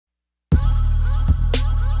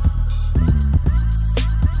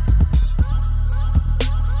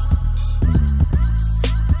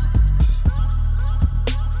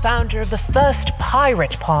founder of the first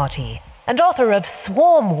pirate party and author of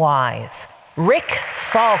Swarmwise, Rick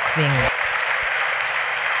Falkvinge.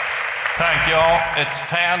 Thank you all. It's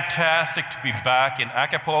fantastic to be back in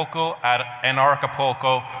Acapulco at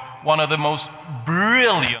Anarchapulco, one of the most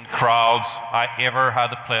brilliant crowds I ever had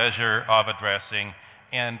the pleasure of addressing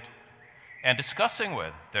and discussing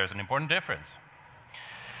with. There's an important difference.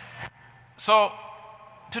 So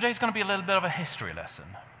today's going to be a little bit of a history lesson.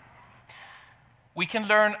 We can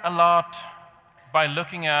learn a lot by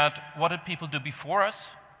looking at what did people do before us,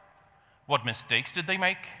 what mistakes did they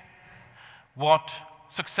make, what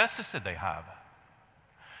successes did they have.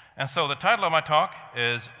 And so the title of my talk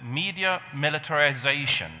is Media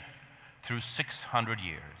Militarization Through 600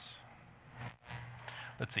 Years.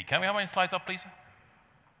 Let's see, can we have my slides up, please?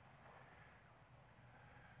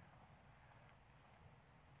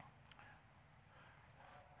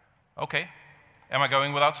 Okay, am I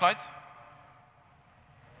going without slides?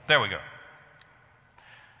 There we go.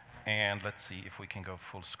 And let's see if we can go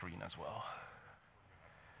full screen as well.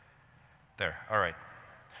 There, all right.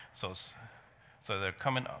 So they're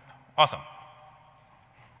coming up. Awesome.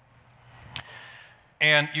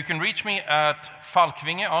 And you can reach me at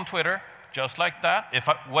Falkvinge on Twitter, just like that.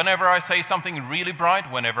 Whenever I say something really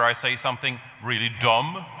bright, whenever I say something really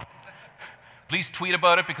dumb, please tweet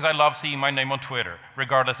about it because I love seeing my name on Twitter,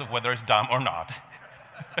 regardless of whether it's dumb or not.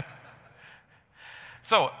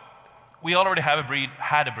 So, we already had a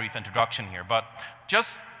brief introduction here, but just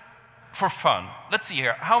for fun, let's see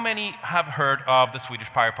here. How many have heard of the Swedish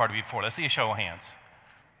Pirate Party before? Let's see a show of hands.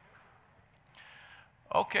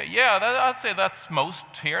 Okay, yeah, I'd say that's most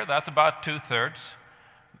here. That's about 2/3.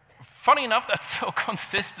 Funny enough, that's so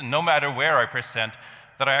consistent, no matter where I present,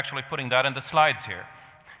 that I'm actually putting that in the slides here.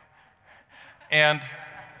 And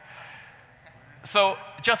so,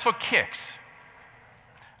 just for kicks,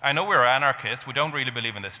 I know we're anarchists, we don't really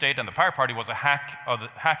believe in the state, and the Pirate Party was a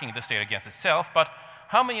hacking the state against itself, but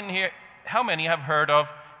how many have heard of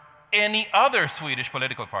any other Swedish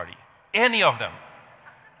political party? Any of them?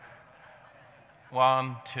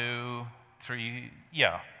 1, 2, 3,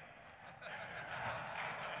 yeah.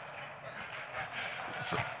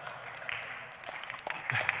 So,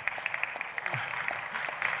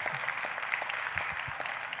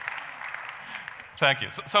 thank you.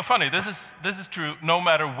 So funny, this is true no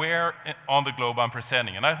matter where on the globe I'm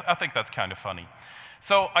presenting, and I think that's kind of funny.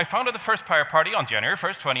 So I founded the first Pirate Party on January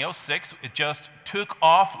 1st, 2006. It just took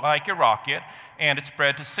off like a rocket, and it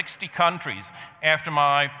spread to 60 countries after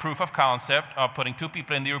my proof of concept of putting 2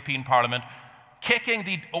 people in the European Parliament, kicking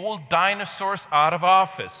the old dinosaurs out of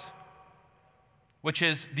office, which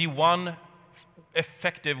is the one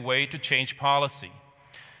effective way to change policy.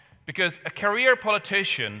 Because a career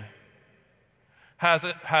politician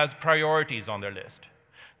has priorities on their list.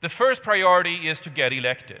 The first priority is to get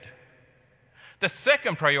elected. The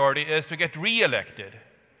second priority is to get re-elected.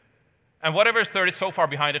 And whatever is third is so far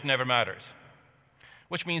behind it never matters.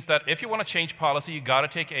 Which means that if you want to change policy, you got to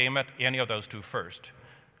take aim at any of those 2 first.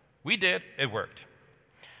 We did, it worked.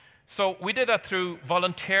 So we did that through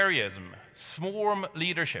voluntarism, swarm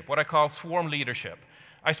leadership, what I call swarm leadership.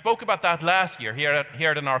 I spoke about that last year here at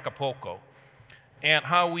Anarchapulco, and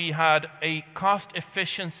how we had a cost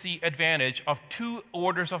efficiency advantage of 2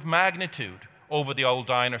 orders of magnitude over the old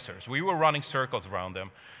dinosaurs. We were running circles around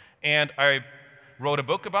them. And I wrote a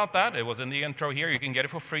book about that. It was in the intro here. You can get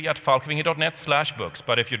it for free at falkvinge.net/books.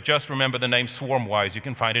 But if you just remember the name Swarmwise, you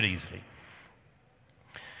can find it easily.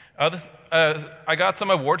 I got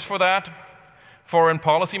some awards for that. Foreign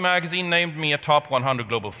Policy magazine named me a top 100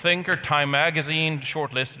 global thinker. Time magazine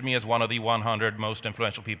shortlisted me as one of the 100 most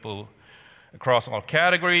influential people across all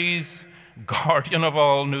categories. Guardian of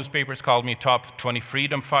all newspapers called me top 20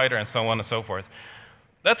 freedom fighter, and so on and so forth.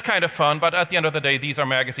 That's kind of fun, but at the end of the day, these are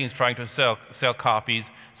magazines trying to sell copies.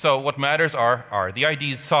 So what matters are the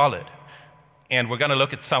ideas solid? And we're going to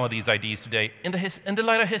look at some of these ideas today in the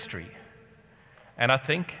light of history. And I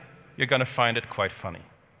think you're going to find it quite funny.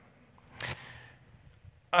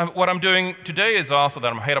 What I'm doing today is also that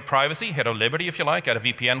I'm head of privacy, head of liberty, if you like, at a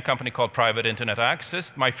VPN company called Private Internet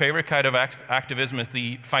Access. My favorite kind of activism is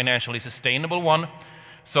the financially sustainable one.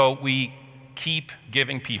 So we keep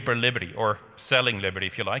giving people liberty, or selling liberty,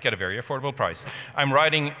 if you like, at a very affordable price. I'm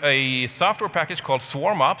writing a software package called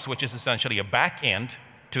SwarmOps, which is essentially a back end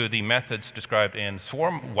to the methods described in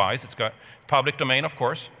Swarmwise. It's got public domain, of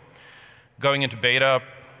course. Going into beta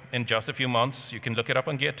in just a few months. You can look it up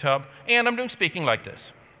on GitHub. And I'm doing speaking like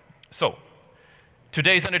this. So,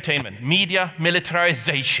 today's entertainment, media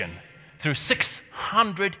militarization through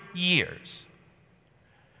 600 years.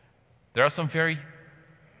 There are some very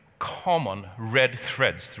common red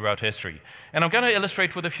threads throughout history. And I'm going to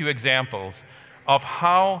illustrate with a few examples of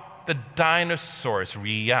how the dinosaurs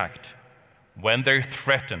react when they're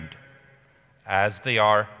threatened, as they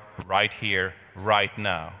are right here, right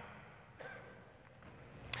now.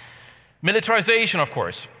 Militarization, of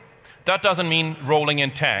course. That doesn't mean rolling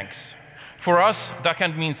in tanks. For us, that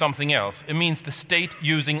can mean something else. It means the state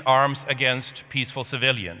using arms against peaceful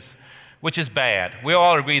civilians, which is bad. We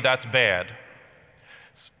all agree that's bad.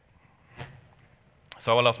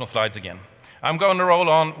 So I lost my slides again. I'm going to roll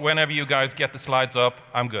on. Whenever you guys get the slides up,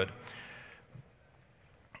 I'm good.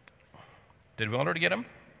 Did we already get them?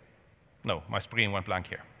 No, my screen went blank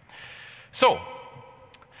here. So,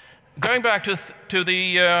 going back to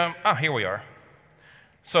the, here we are.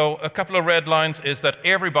 So a couple of red lines is that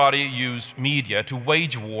everybody used media to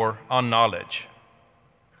wage war on knowledge.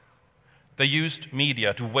 They used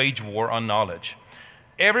media to wage war on knowledge.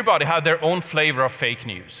 Everybody had their own flavor of fake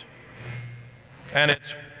news. And it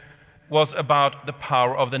was about the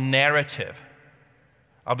power of the narrative.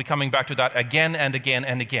 I'll be coming back to that again and again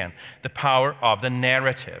and again. The power of the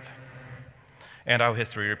narrative. And how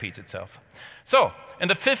history repeats itself. So, in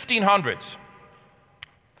the 1500s,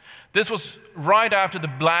 this was right after the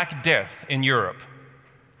Black Death in Europe.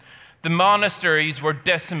 The monasteries were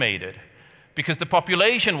decimated because the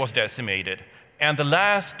population was decimated, and the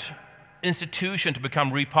last institution to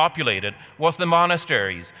become repopulated was the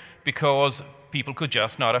monasteries, because people could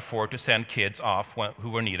just not afford to send kids off who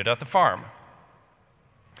were needed at the farm.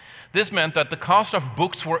 This meant that the cost of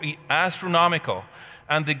books were astronomical,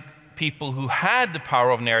 and the people who had the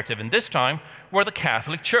power of narrative in this time were the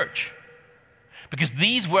Catholic Church. Because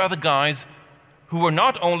these were the guys who were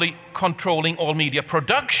not only controlling all media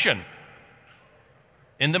production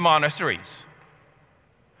in the monasteries.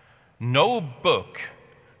 No book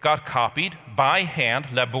got copied by hand,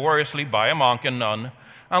 laboriously by a monk and nun,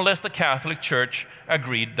 unless the Catholic Church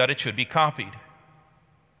agreed that it should be copied.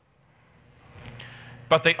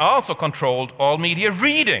 But they also controlled all media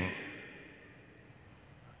reading,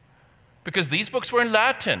 because these books were in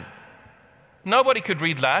Latin. Nobody could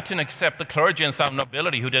read Latin except the clergy and some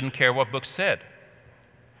nobility who didn't care what books said.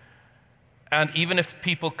 And even if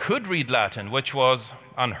people could read Latin, which was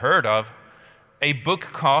unheard of, a book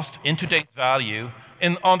cost, in today's value,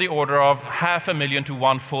 on the order of $500,000 to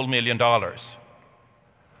 $1 full million.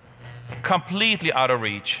 Completely out of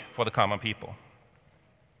reach for the common people.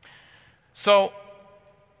 So,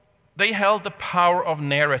 they held the power of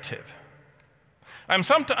narrative. I'm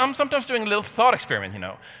sometimes doing a little thought experiment,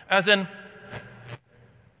 as in,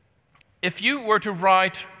 if you were to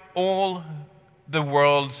write all the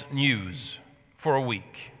world's news for a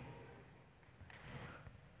week,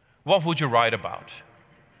 what would you write about?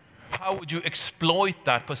 How would you exploit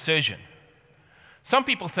that position? Some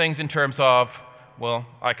people think in terms of, well,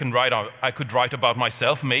 I could write about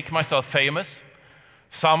myself, make myself famous.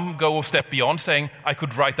 Some go a step beyond, saying, I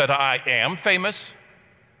could write that I am famous,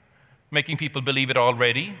 making people believe it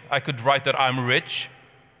already. I could write that I'm rich.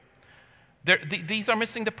 These are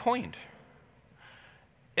missing the point.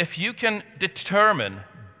 If you can determine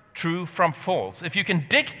true from false, if you can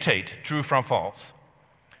dictate true from false,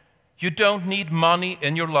 you don't need money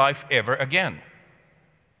in your life ever again.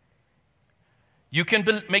 You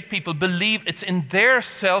can make people believe it's in their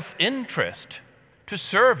self-interest to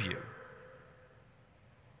serve you.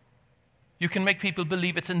 You can make people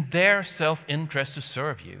believe it's in their self-interest to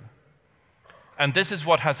serve you. And this is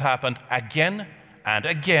what has happened again and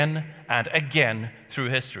again and again through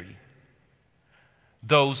history.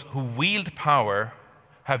 Those who wield power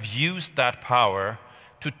have used that power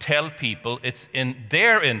to tell people it's in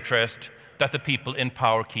their interest that the people in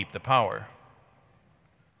power keep the power.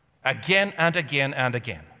 Again and again and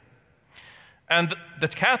again. And the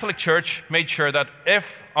Catholic Church made sure that if,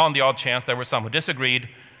 on the odd chance, there were some who disagreed,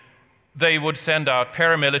 they would send out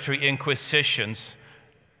paramilitary inquisitions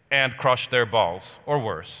and crush their balls, or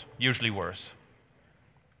worse, usually worse.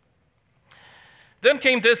 Then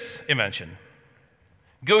came this invention.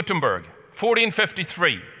 Gutenberg,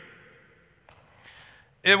 1453.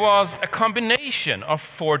 It was a combination of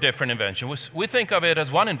 4 different inventions. We think of it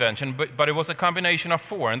as one invention, but it was a combination of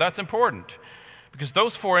 4, and that's important. Because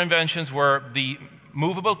those 4 inventions were the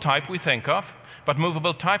movable type we think of, but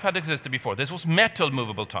movable type had existed before. This was metal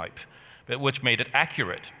movable type, which made it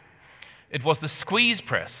accurate. It was the squeeze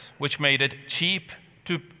press, which made it cheap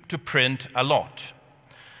to print a lot.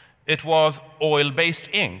 It was oil-based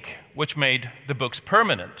ink, which made the books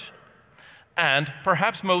permanent. And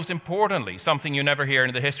perhaps most importantly, something you never hear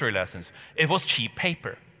in the history lessons, it was cheap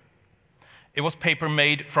paper. It was paper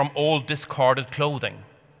made from old discarded clothing.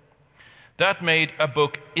 That made a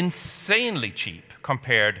book insanely cheap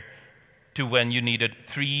compared to when you needed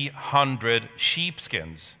 300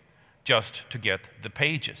 sheepskins just to get the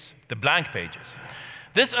pages, the blank pages.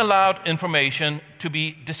 This allowed information to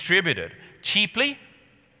be distributed cheaply,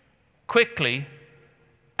 quickly,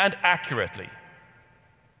 and accurately.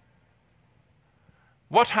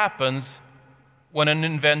 What happens when an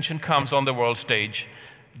invention comes on the world stage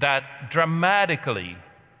that dramatically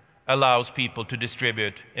allows people to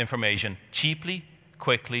distribute information cheaply,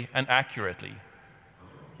 quickly, and accurately?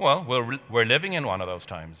 Well, we're living in one of those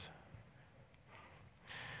times.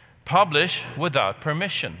 Publish without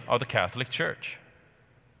permission of the Catholic Church.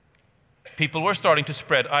 People were starting to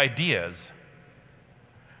spread ideas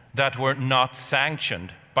that were not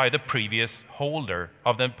sanctioned by the previous holder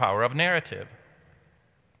of the power of narrative.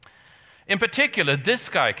 In particular, this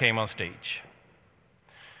guy came on stage.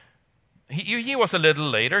 He was a little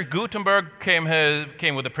later. Gutenberg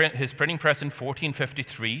came with his printing press in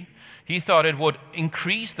 1453. He thought it would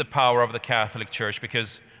increase the power of the Catholic Church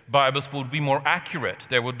because Bibles would be more accurate.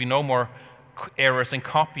 There would be no more errors in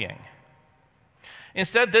copying.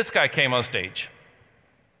 Instead, this guy came on stage.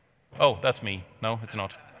 Oh, that's me. No, it's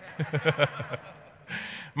not.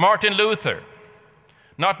 Martin Luther.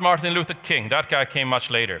 Not Martin Luther King. That guy came much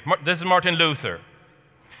later. This is Martin Luther.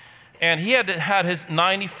 And he had his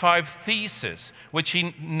 95 Theses, which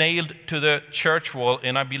he nailed to the church wall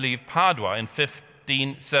in, I believe, Padua in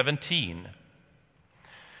 1517,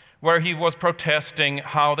 where he was protesting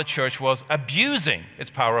how the church was abusing its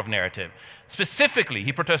power of narrative. Specifically,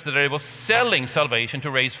 he protested that it was selling salvation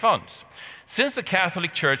to raise funds. Since the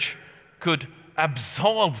Catholic Church could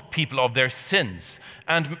absolve people of their sins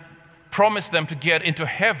and promise them to get into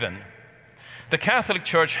heaven, the Catholic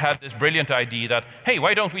Church had this brilliant idea that, hey,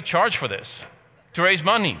 why don't we charge for this to raise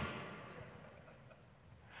money?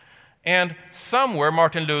 And somewhere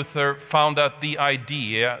Martin Luther found that the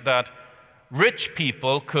idea that rich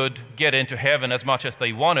people could get into heaven as much as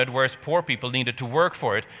they wanted, whereas poor people needed to work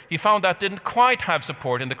for it, he found that didn't quite have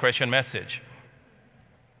support in the Christian message.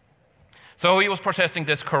 So he was protesting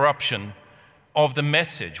this corruption of the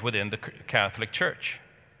message within the Catholic Church.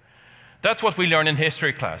 That's what we learn in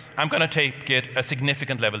history class. I'm going to take it a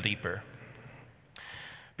significant level deeper.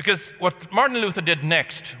 Because what Martin Luther did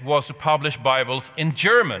next was to publish Bibles in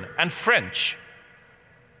German and French.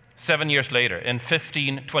 7 years later, in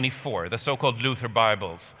 1524, the so-called Luther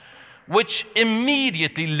Bibles, which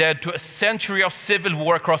immediately led to a century of civil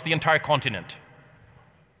war across the entire continent.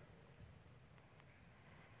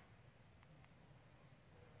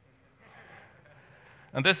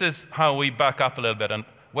 And this is how we back up a little bit and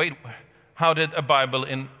wait, how did a Bible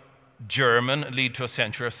in German lead to a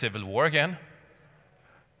century of civil war again?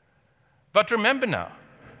 But remember now,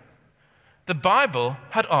 the Bible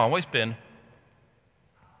had always been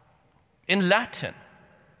in Latin.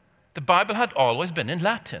 The Bible had always been in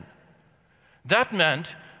Latin. That meant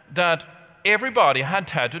that everybody had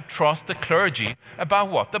to trust the clergy about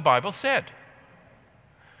what the Bible said.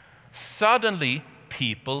 Suddenly,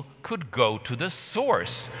 people could go to the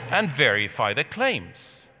source and verify the claims.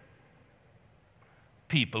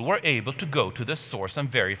 People were able to go to the source and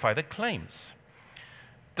verify the claims.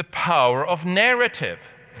 The power of narrative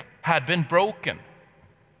had been broken.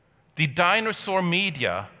 The dinosaur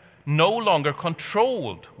media no longer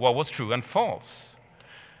controlled what was true and false.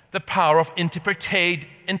 The power of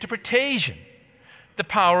interpretation, the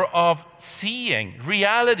power of seeing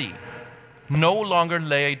reality, no longer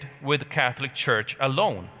laid with the Catholic Church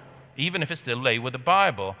alone. Even if it still lay with the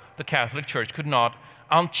Bible, the Catholic Church could not,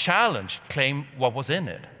 unchallenged, claim what was in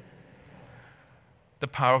it. The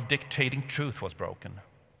power of dictating truth was broken.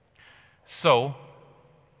 So,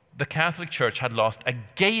 the Catholic Church had lost a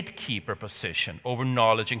gatekeeper position over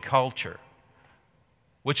knowledge and culture,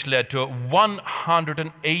 which led to a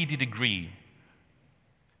 180-degree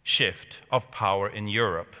shift of power in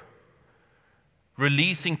Europe,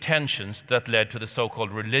 releasing tensions that led to the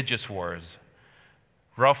so-called religious wars,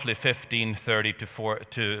 roughly 1530 to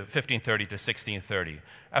 1630,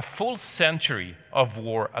 a full century of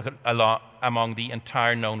war among the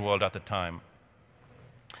entire known world at the time,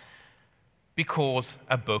 because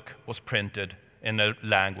a book was printed in a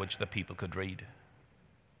language that people could read.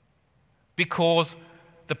 Because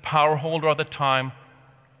the power holder at the time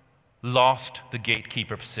lost the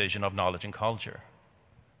gatekeeper position of knowledge and culture.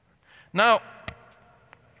 Now,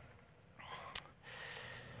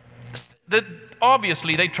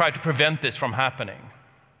 obviously, they tried to prevent this from happening.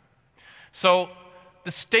 So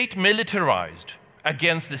the state militarized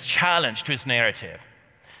against this challenge to its narrative.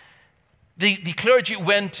 The clergy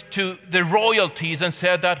went to the royalties and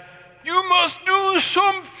said that, you must do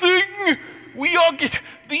something.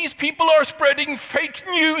 These people are spreading fake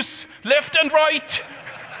news left and right.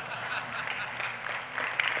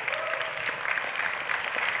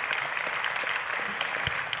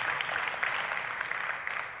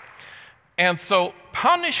 And so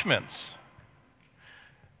punishments,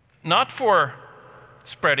 not for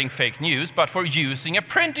spreading fake news, but for using a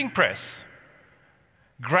printing press,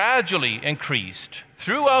 gradually increased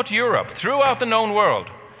throughout Europe, throughout the known world,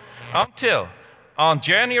 until on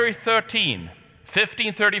January 13,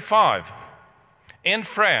 1535, in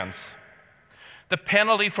France, the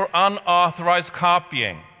penalty for unauthorized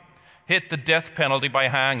copying hit the death penalty by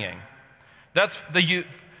hanging. That's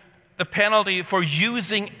the penalty for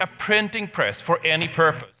using a printing press for any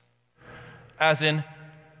purpose. As in,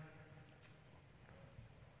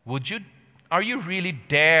 are you really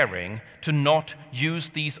daring to not use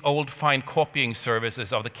these old fine copying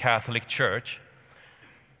services of the Catholic Church?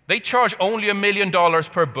 They charge only $1 million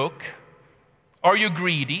per book. Are you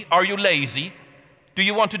greedy? Are you lazy? Do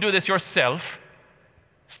you want to do this yourself?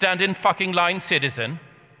 Stand in fucking line, citizen.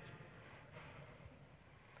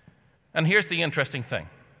 And here's the interesting thing.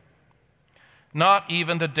 Not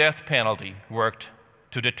even the death penalty worked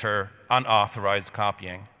to deter unauthorized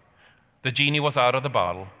copying. The genie was out of the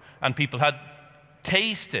bottle, and people had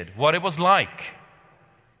tasted what it was like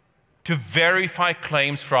to verify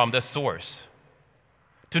claims from the source,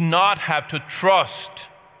 to not have to trust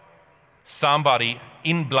somebody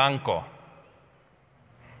in blanco.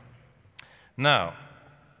 Now,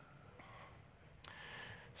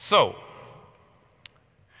 so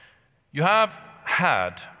you have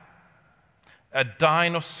had a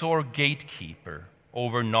dinosaur gatekeeper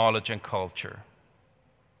over knowledge and culture.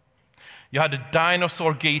 You had a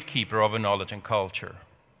dinosaur gatekeeper over knowledge and culture.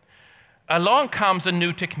 Along comes a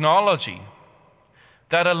new technology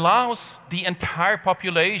that allows the entire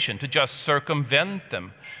population to just circumvent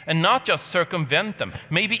them. And not just circumvent them,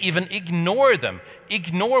 maybe even ignore them,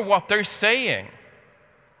 ignore what they're saying.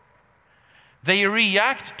 They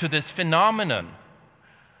react to this phenomenon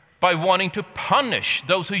by wanting to punish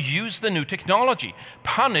those who use the new technology,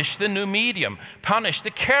 punish the new medium, punish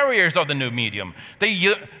the carriers of the new medium.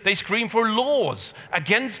 They scream for laws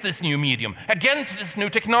against this new medium, against this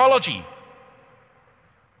new technology.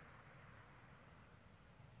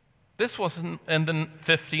 This was in the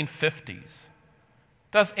 1550s.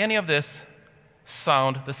 Does any of this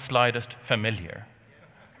sound the slightest familiar?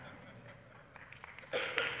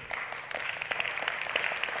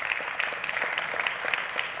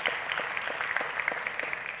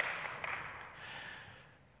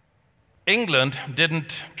 England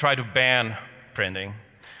didn't try to ban printing.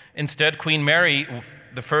 Instead, Queen Mary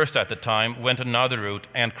I at the time went another route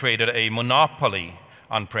and created a monopoly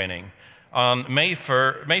on printing. On May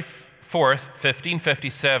 4th,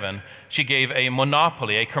 1557, she gave a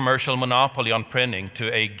monopoly, a commercial monopoly on printing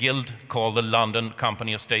to a guild called the London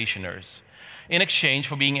Company of Stationers, in exchange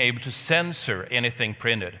for being able to censor anything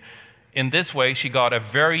printed. In this way, she got a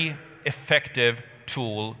very effective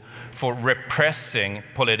tool for repressing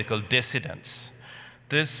political dissidents.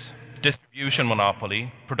 This distribution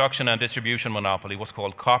monopoly, production and distribution monopoly, was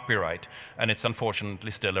called copyright, and it's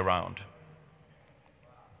unfortunately still around.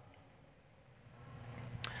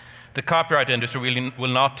 The copyright industry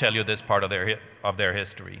will not tell you this part of their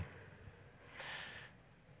history.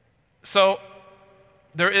 So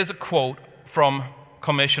there is a quote from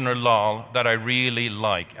Commissioner Lal that I really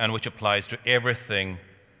like and which applies to everything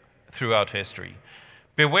throughout history.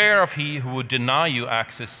 Beware of he who would deny you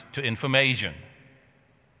access to information,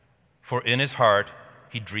 for in his heart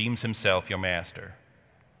he dreams himself your master.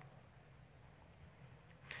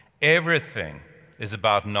 Everything is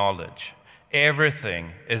about knowledge.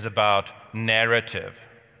 Everything is about narrative.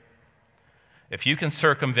 If you can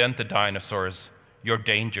circumvent the dinosaurs, you're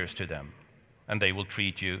dangerous to them, and they will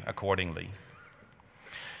treat you accordingly.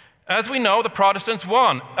 As we know, the Protestants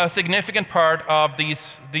won a significant part of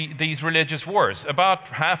these religious wars. About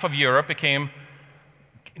half of Europe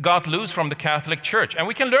got loose from the Catholic Church, and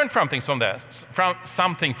we can learn something from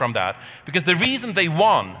that, because the reason they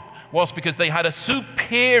won was because they had a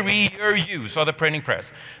superior use of the printing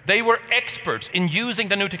press. They were experts in using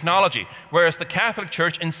the new technology, whereas the Catholic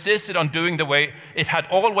Church insisted on doing the way it had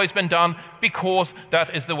always been done, because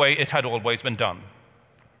that is the way it had always been done.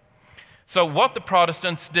 So what the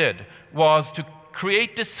Protestants did was to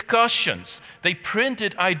create discussions. They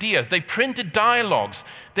printed ideas, they printed dialogues,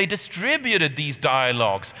 they distributed these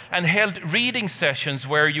dialogues and held reading sessions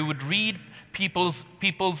where you would read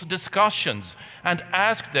people's discussions and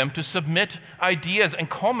ask them to submit ideas and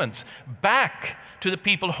comments back to the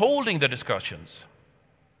people holding the discussions.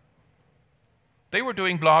 They were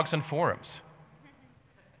doing blogs and forums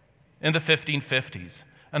in the 1550s,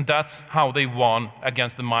 and that's how they won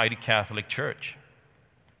against the mighty Catholic Church.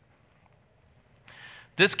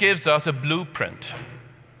 This gives us a blueprint.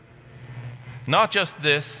 Not just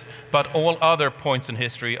this, but all other points in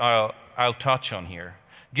history I I'll touch on here,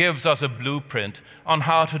 gives us a blueprint on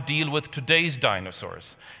how to deal with today's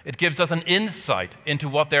dinosaurs. It gives us an insight into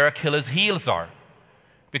what their Achilles heels are,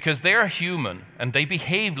 because they are human and they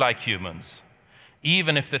behave like humans.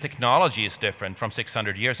 Even if the technology is different from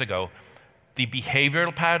 600 years ago, the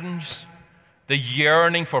behavioral patterns, the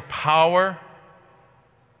yearning for power,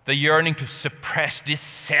 the yearning to suppress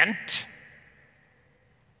dissent,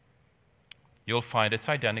 you'll find it's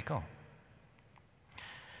identical.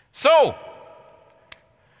 So,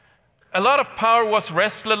 a lot of power was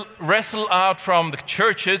wrestled out from the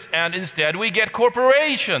churches, and instead we get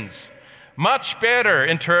corporations. Much better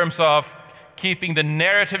in terms of keeping the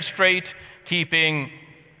narrative straight, keeping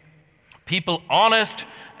people honest,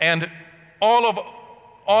 and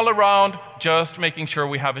all around just making sure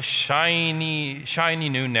we have a shiny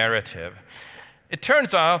new narrative. It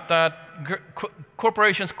turns out that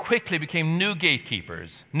corporations quickly became new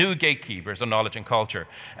gatekeepers of knowledge and culture.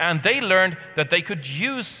 And they learned that they could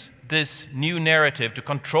use this new narrative to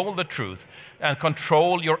control the truth and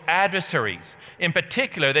control your adversaries. In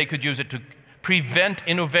particular, they could use it to prevent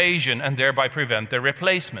innovation and thereby prevent their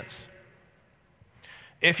replacements.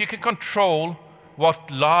 If you can control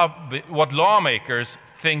what lawmakers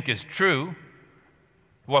think is true,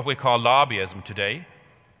 what we call lobbyism today,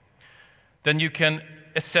 then you can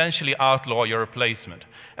essentially outlaw your replacement.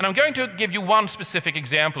 And I'm going to give you one specific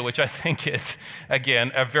example, which I think is,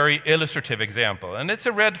 again, a very illustrative example. And it's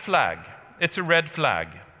a red flag. It's a red flag.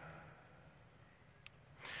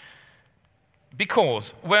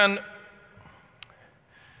 Because when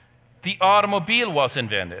the automobile was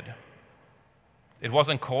invented, it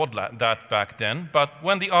wasn't called that back then, but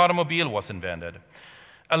when the automobile was invented,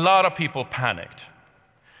 a lot of people panicked.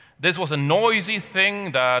 This was a noisy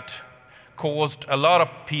thing that caused a lot of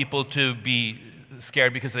people to be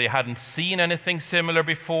scared because they hadn't seen anything similar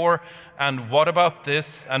before, and what about this,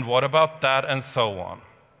 and what about that, and so on.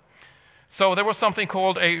 So there was something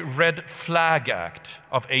called a Red Flag Act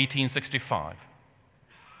of 1865.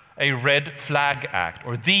 A Red Flag Act,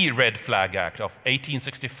 or the Red Flag Act of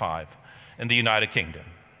 1865 in the United Kingdom.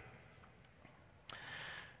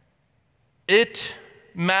 It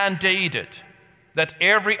mandated that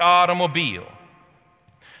every automobile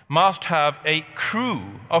must have a crew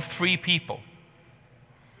of 3 people.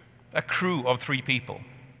 A crew of 3 people.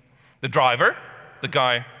 The driver, the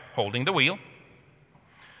guy holding the wheel.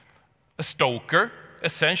 A stoker,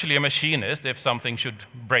 essentially a machinist if something should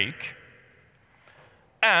break.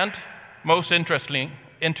 And, most interestingly,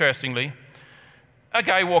 a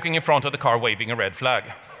guy walking in front of the car waving a red flag.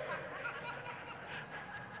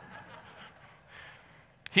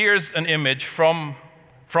 Here's an image from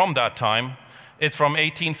that time. It's from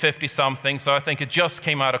 1850-something, so I think it just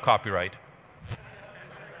came out of copyright.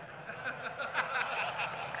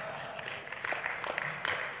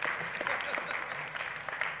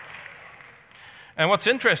 And what's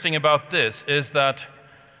interesting about this is that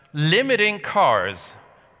limiting cars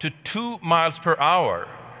to 2 miles per hour,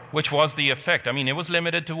 which was the effect. I mean, it was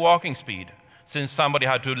limited to walking speed, since somebody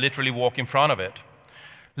had to literally walk in front of it.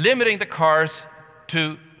 Limiting the cars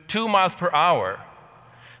to 2 miles per hour,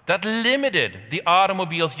 that limited the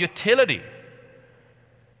automobile's utility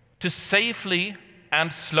to safely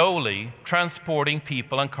and slowly transporting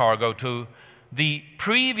people and cargo to the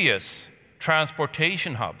previous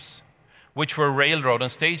transportation hubs, which were railroad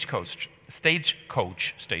and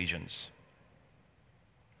stagecoach stations.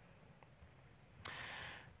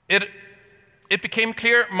 It became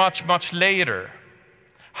clear much later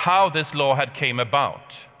how this law had came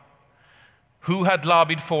about, who had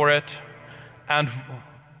lobbied for it, and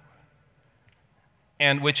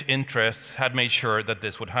which interests had made sure that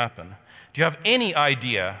this would happen. Do you have any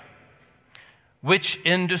idea which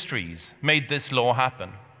industries made this law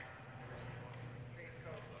happen?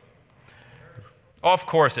 Of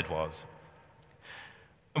course it was.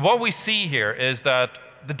 What we see here is that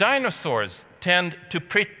the dinosaurs tend to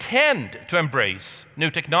pretend to embrace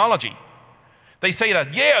new technology. They say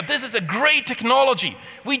that, yeah, this is a great technology.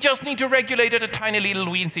 We just need to regulate it a tiny little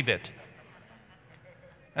weensy bit.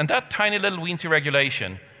 And that tiny little weensy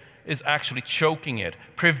regulation is actually choking it,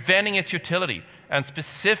 preventing its utility, and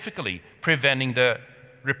specifically preventing the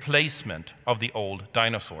replacement of the old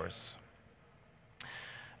dinosaurs.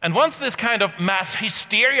 And once this kind of mass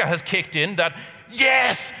hysteria has kicked in that,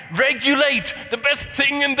 yes, regulate, the best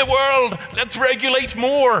thing in the world, let's regulate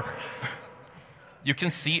more. You can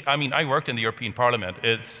see, I mean, I worked in the European Parliament.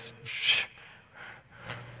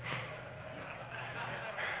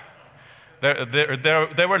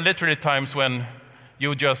 There were literally times when you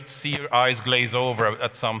would just see your eyes glaze over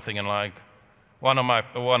at something, and like one of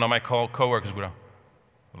my co-workers would go,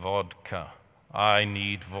 vodka. I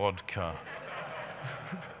need vodka.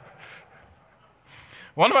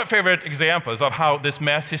 One of my favorite examples of how this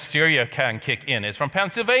mass hysteria can kick in is from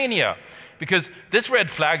Pennsylvania. Because this Red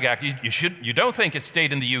Flag Act, you don't think it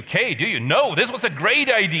stayed in the UK, do you? No, this was a great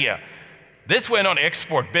idea. This went on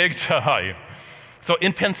export big time. So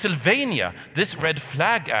in Pennsylvania, this Red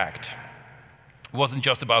Flag Act wasn't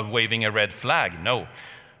just about waving a red flag, no.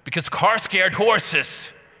 Because cars scared horses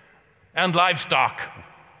and livestock.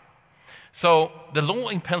 So the law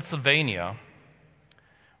in Pennsylvania,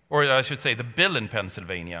 or I should say the bill in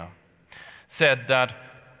Pennsylvania, said that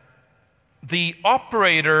the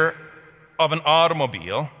operator of an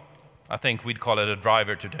automobile, I think we'd call it a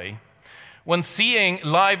driver today, when seeing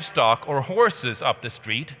livestock or horses up the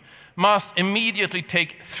street, must immediately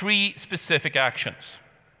take 3 specific actions.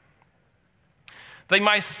 They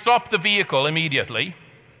must stop the vehicle immediately.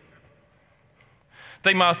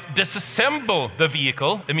 They must disassemble the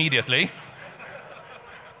vehicle immediately.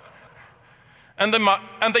 And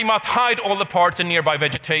they must hide all the parts in nearby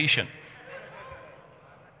vegetation.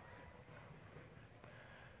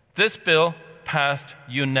 This bill passed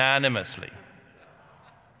unanimously.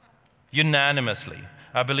 Unanimously.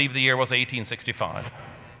 I believe the year was 1865.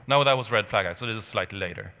 No, that was Red Flag Act, so this is slightly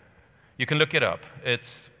later. You can look it up.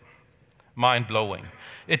 It's mind-blowing.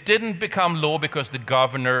 It didn't become law because the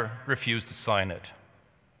governor refused to sign it.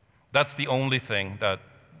 That's the only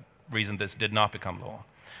reason this did not become law.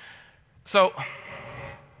 So,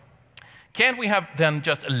 can't we have then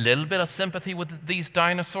just a little bit of sympathy with these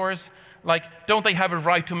dinosaurs? Like, don't they have a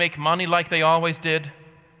right to make money like they always did?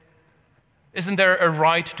 Isn't there a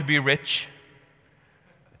right to be rich?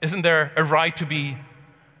 Isn't there a right to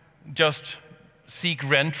just seek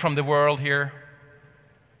rent from the world here?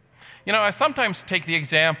 You know, I sometimes take the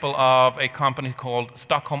example of a company called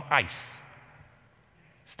Stockholm Ice.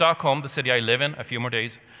 Stockholm, the city I live in, a few more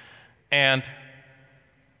days, and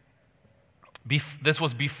this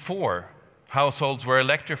was before households were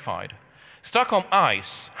electrified. Stockholm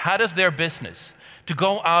Ice had as their business to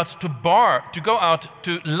go out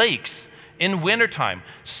to lakes in wintertime,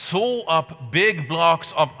 sew up big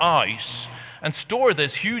blocks of ice, and store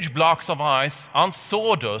these huge blocks of ice on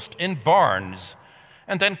sawdust in barns,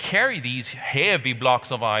 and then carry these heavy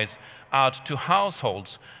blocks of ice out to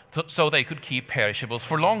households so they could keep perishables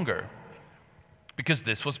for longer. Because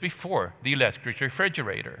this was before the electric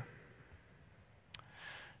refrigerator.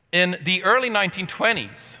 In the early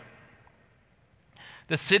 1920s,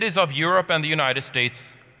 the cities of Europe and the United States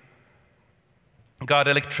got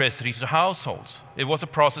electricity to households. It was a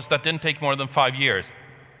process that didn't take more than 5 years.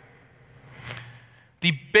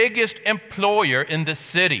 The biggest employer in the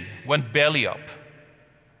city went belly up.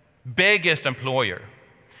 Biggest employer.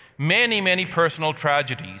 Many, many personal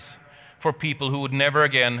tragedies for people who would never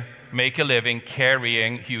again make a living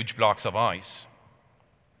carrying huge blocks of ice.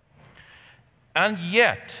 And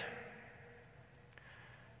yet,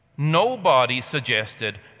 nobody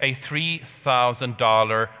suggested a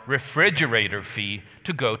 $3,000 refrigerator fee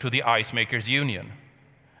to go to the Ice Makers Union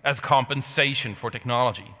as compensation for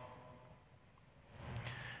technology.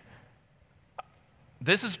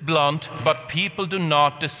 This is blunt, but people do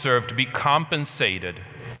not deserve to be compensated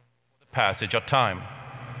for the passage of time.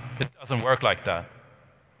 It doesn't work like that.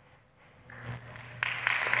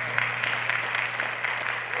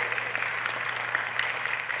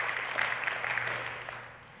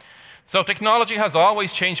 So technology has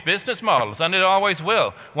always changed business models, and it always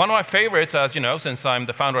will. One of my favorites, as you know, since I'm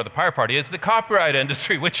the founder of the Pirate Party, is the copyright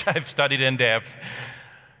industry, which I've studied in depth.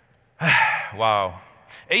 Wow.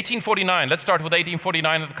 1849, let's start with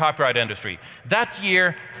 1849 and the copyright industry. That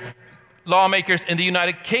year, lawmakers in the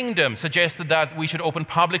United Kingdom suggested that we should open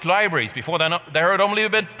public libraries. Before then, there had only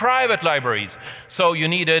been private libraries. So you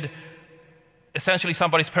needed essentially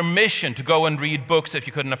somebody's permission to go and read books if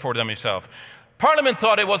you couldn't afford them yourself. Parliament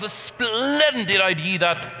thought it was a splendid idea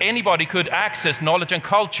that anybody could access knowledge and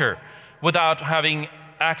culture without having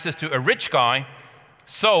access to a rich guy.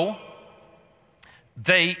 So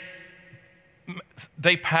they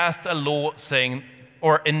passed a law saying,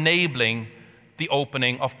 or enabling, the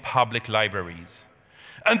opening of public libraries.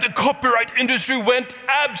 And the copyright industry went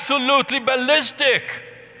absolutely ballistic.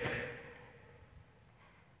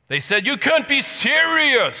 They said, you can't be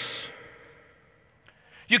serious.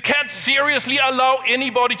 You can't seriously allow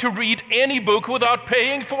anybody to read any book without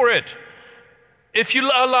paying for it. If you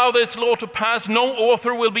allow this law to pass, no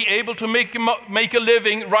author will be able to make a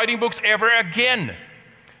living writing books ever again.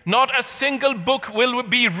 Not a single book will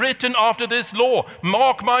be written after this law.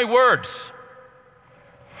 Mark my words.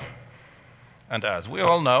 And as we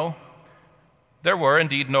all know, there were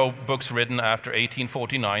indeed no books written after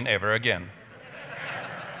 1849 ever again.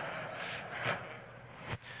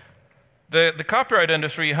 The copyright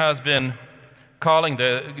industry has been doing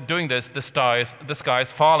this the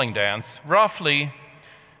sky's falling dance roughly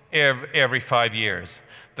every 5 years.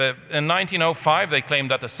 In 1905, they claimed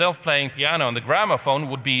that the self-playing piano and the gramophone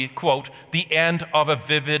would be, quote, the end of a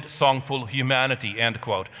vivid, songful humanity, end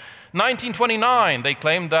quote. 1929, they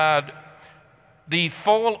claimed that the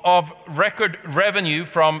fall of record revenue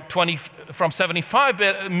from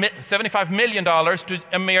 $75 million to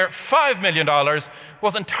a mere $5 million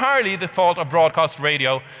was entirely the fault of broadcast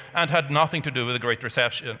radio and had nothing to do with the Great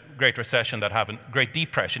Recession that happened, Great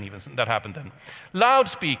Depression even, that happened then.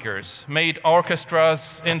 Loudspeakers made orchestras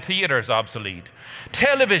in theaters obsolete.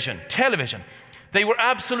 Television. They were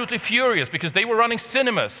absolutely furious because they were running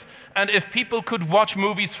cinemas, and if people could watch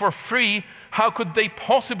movies for free, how could they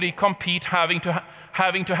possibly compete having to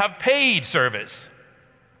have paid service?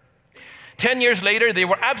 10 years later, they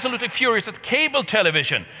were absolutely furious at cable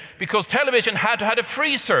television because television had to have a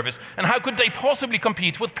free service, and how could they possibly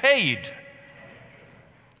compete with paid?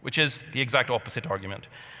 Which is the exact opposite argument.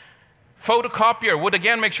 Photocopier would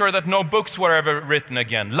again make sure that no books were ever written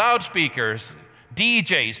again. Loudspeakers,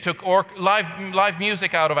 DJs took live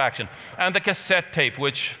music out of action, and the cassette tape,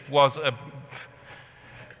 which was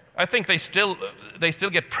I think they still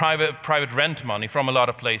get private rent money from a lot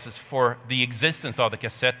of places for the existence of the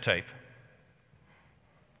cassette tape.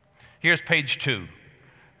 Here's page 2.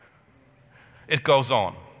 It goes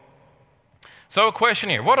on. So a question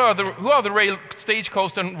here: who are the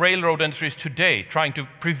stagecoach and railroad industries today trying to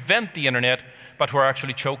prevent the internet, but who are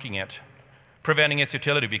actually choking it, preventing its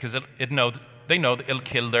utility because they know that it'll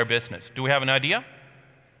kill their business? Do we have an idea?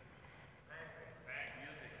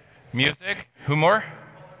 Music. Who more?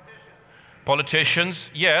 Politicians,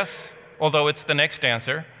 yes, although it's the next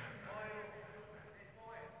answer.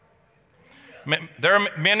 There are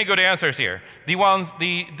many good answers here.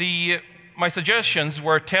 My suggestions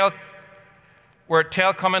were telecom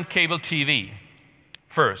and cable TV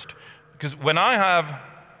first, because when I have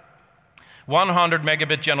 100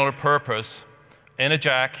 megabit general purpose in a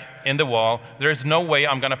jack in the wall, there's no way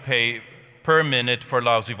I'm going to pay per minute for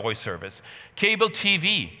lousy voice service. Cable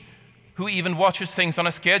TV, who even watches things on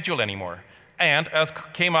a schedule anymore? And, as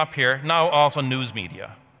came up here, now also news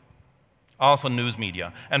media. Also news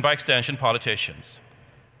media, and by extension, politicians.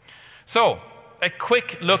 So, a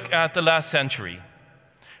quick look at the last century,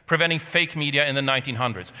 preventing fake media in the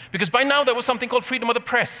 1900s. Because by now there was something called freedom of the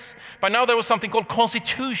press. By now there was something called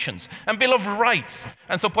constitutions and Bill of Rights.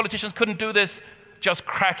 And so politicians couldn't do this just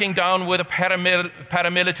cracking down with a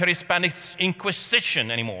paramilitary Spanish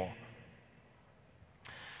Inquisition anymore.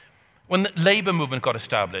 When the labor movement got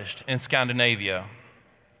established in Scandinavia,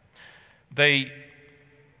 the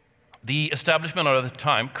establishment at the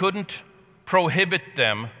time couldn't prohibit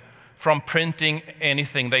them from printing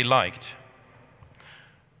anything they liked.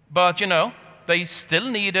 But, they still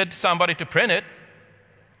needed somebody to print it,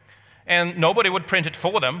 and nobody would print it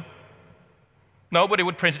for them. Nobody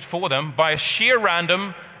would print it for them. By sheer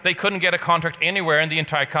random, they couldn't get a contract anywhere in the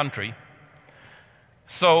entire country.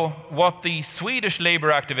 So what the Swedish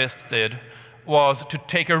labor activists did was to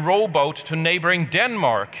take a rowboat to neighboring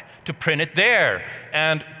Denmark to print it there.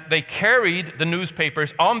 And they carried the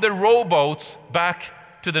newspapers on the rowboats back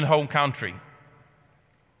to the home country.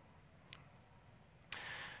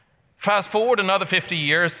 Fast forward another 50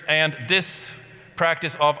 years, and this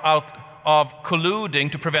practice of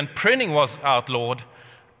colluding to prevent printing was outlawed,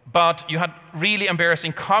 but you had really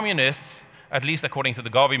embarrassing communists, at least according to the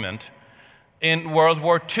government, in World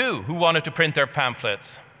War II who wanted to print their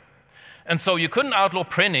pamphlets. And so you couldn't outlaw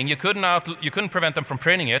printing, you couldn't prevent them from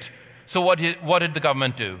printing it, so what did the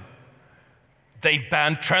government do? They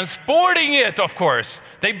banned transporting it, of course.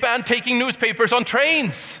 They banned taking newspapers on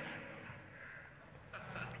trains.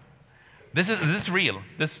 This is real.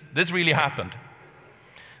 This really happened.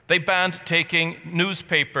 They banned taking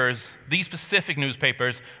newspapers, these specific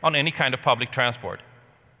newspapers, on any kind of public transport.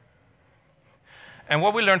 And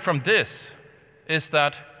what we learned from this is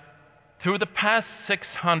that through the past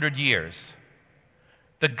 600 years,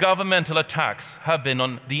 the governmental attacks have been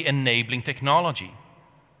on the enabling technology,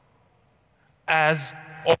 as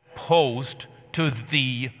opposed to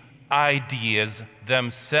the ideas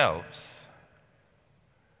themselves.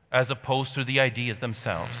 As opposed to the ideas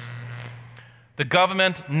themselves. The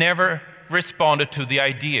government never responded to the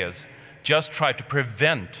ideas, just tried to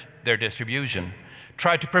prevent their distribution,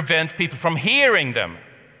 tried to prevent people from hearing them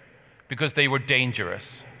because they were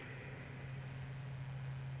dangerous.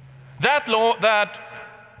 That law that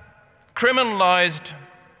criminalized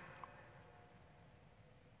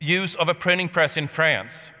use of a printing press in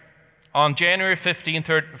France on January 13,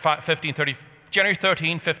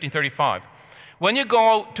 1535, When you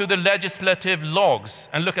go to the legislative logs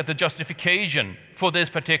and look at the justification for this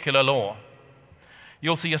particular law,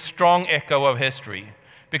 you'll see a strong echo of history,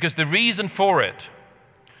 because the reason for it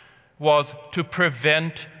was to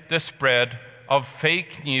prevent the spread of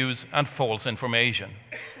fake news and false information.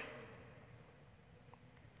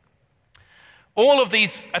 All of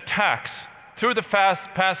these attacks through the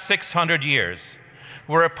past 600 years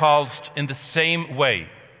were repulsed in the same way,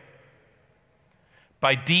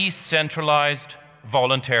 by decentralized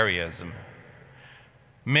voluntarism.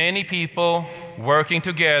 Many people working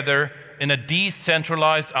together in a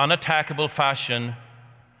decentralized, unattackable fashion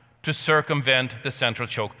to circumvent the central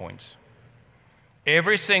choke points.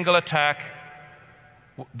 Every single attack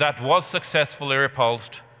that was successfully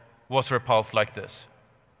repulsed was repulsed like this.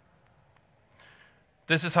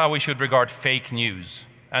 This is how we should regard fake news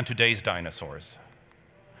and today's dinosaurs.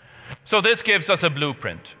 So this gives us a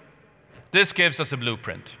blueprint. This gives us a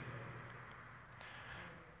blueprint.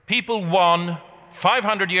 People won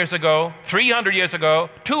 500 years ago, 300 years ago,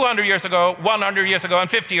 200 years ago, 100 years ago, and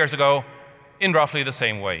 50 years ago in roughly the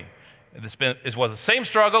same way. It was the same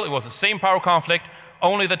struggle, it was the same power conflict,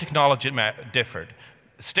 only the technology differed.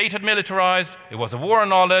 The state had militarized, it was a war on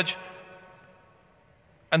knowledge,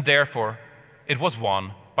 and therefore it was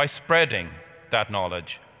won by spreading that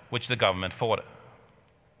knowledge which the government fought.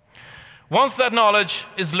 Once that knowledge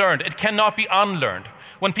is learned, it cannot be unlearned.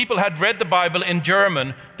 When people had read the Bible in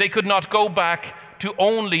German, they could not go back to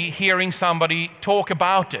only hearing somebody talk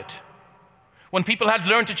about it. When people had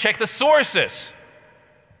learned to check the sources,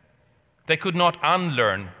 they could not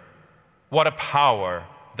unlearn what a power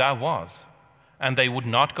that was. And they would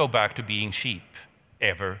not go back to being sheep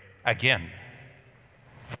ever again.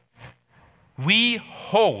 We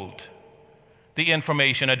hold the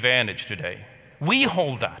information advantage today. We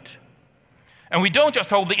hold that. And we don't just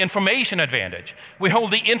hold the information advantage, we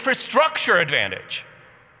hold the infrastructure advantage.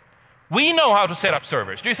 We know how to set up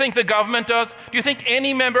servers. Do you think the government does? Do you think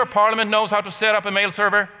any member of parliament knows how to set up a mail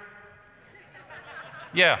server?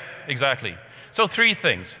 Yeah, exactly. So 3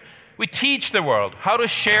 things. We teach the world how to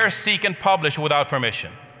share, seek, and publish without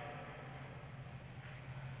permission.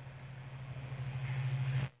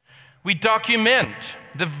 We document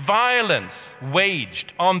the violence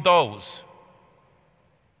waged on those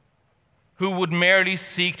who would merely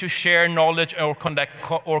seek to share knowledge or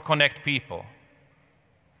connect people.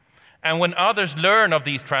 And when others learn of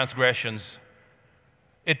these transgressions,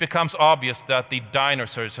 it becomes obvious that the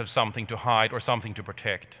dinosaurs have something to hide or something to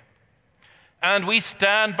protect. And we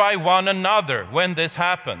stand by one another when this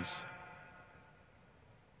happens.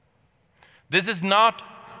 This is not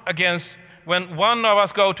against when one of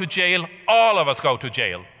us go to jail, all of us go to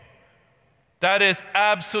jail. That is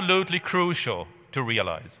absolutely crucial to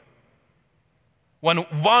realize. When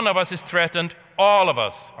one of us is threatened, all of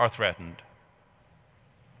us are threatened.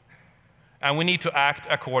 And we need to act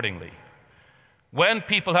accordingly. When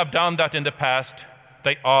people have done that in the past,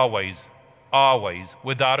 they always,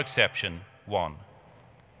 without exception, won.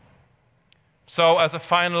 So, as a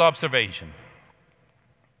final observation,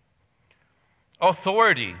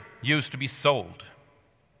 authority used to be sold.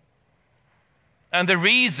 And the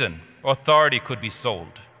reason authority could be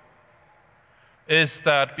sold is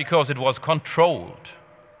that because it was controlled.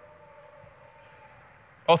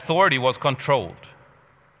 Authority was controlled.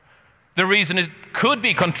 The reason it could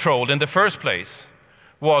be controlled in the first place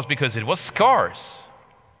was because it was scarce.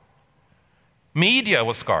 Media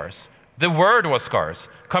was scarce. The word was scarce.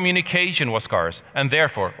 Communication was scarce. And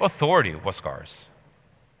therefore, authority was scarce.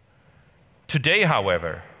 Today,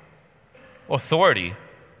 however, authority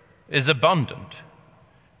is abundant.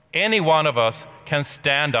 Any one of us can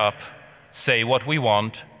stand up, say what we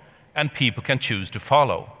want, and people can choose to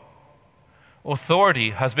follow.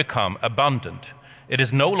 Authority has become abundant. It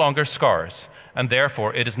is no longer scarce, and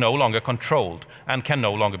therefore it is no longer controlled and can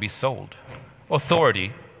no longer be sold.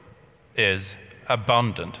 Authority is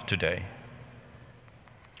abundant today.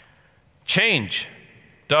 Change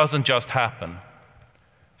doesn't just happen.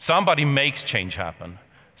 Somebody makes change happen.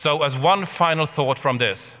 So as one final thought from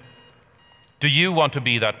this, do you want to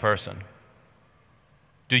be that person?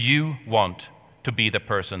 Do you want to be the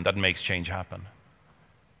person that makes change happen?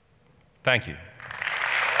 Thank you.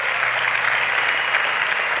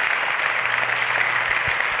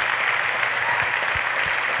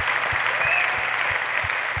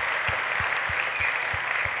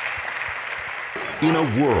 In a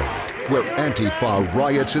world where Antifa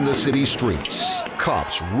riots in the city streets,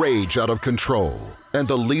 cops rage out of control, and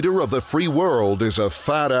the leader of the free world is a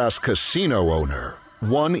fat-ass casino owner,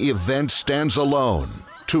 one event stands alone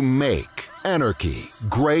to make anarchy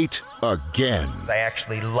great again. I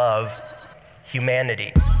actually love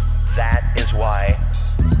humanity. That is why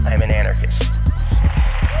I'm an anarchist.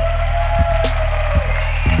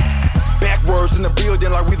 Backwards in the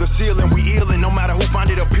building like we the ceiling, we illin'. No matter who find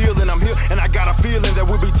it appealing, I'm here and I got a feeling that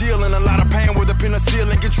we'll be dealing a lot of pain with a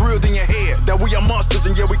penicillin get drilled in your head. That we are monsters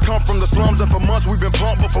and yeah, we come from the slums and for months we've been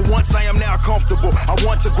pumped, but for once I am now comfortable. I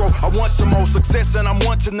want to grow, I want some more success, and I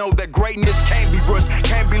want to know that greatness can't be rushed,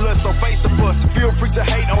 can't be less, so face the bus. Feel free to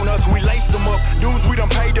hate on us, we lace them up. Dudes, we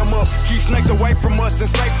done paid them up. Keep snakes away from us and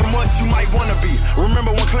safe from us, you might wanna be.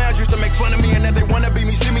 Remember when clowns used to make fun of me and that they wanna be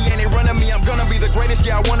me, see me and they run at me. I'm gonna be the greatest,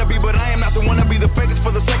 yeah I wanna be, but I am not the one to be the fakest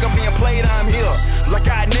for the sake of being played. I'm here, like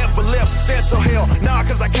I never left, set to hell. Nah,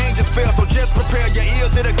 cause I can't just fail, so just prepare your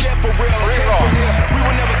ears, it'll get for real. Okay, from here, we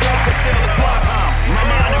will never take the sale, it's squad time. My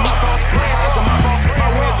mind and my thoughts, my highs and my faults, my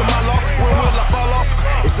wins and my loss. When will I fall off?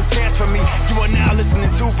 It's a test for me. You are now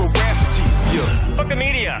listening to Veracity. Yeah. Fuck the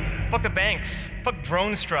media, fuck the banks, fuck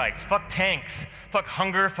drone strikes, fuck tanks, fuck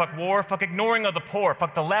hunger, fuck war, fuck ignoring of the poor,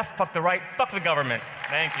 fuck the left, fuck the right, fuck the government.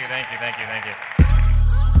 Thank you, thank you, thank you, thank you.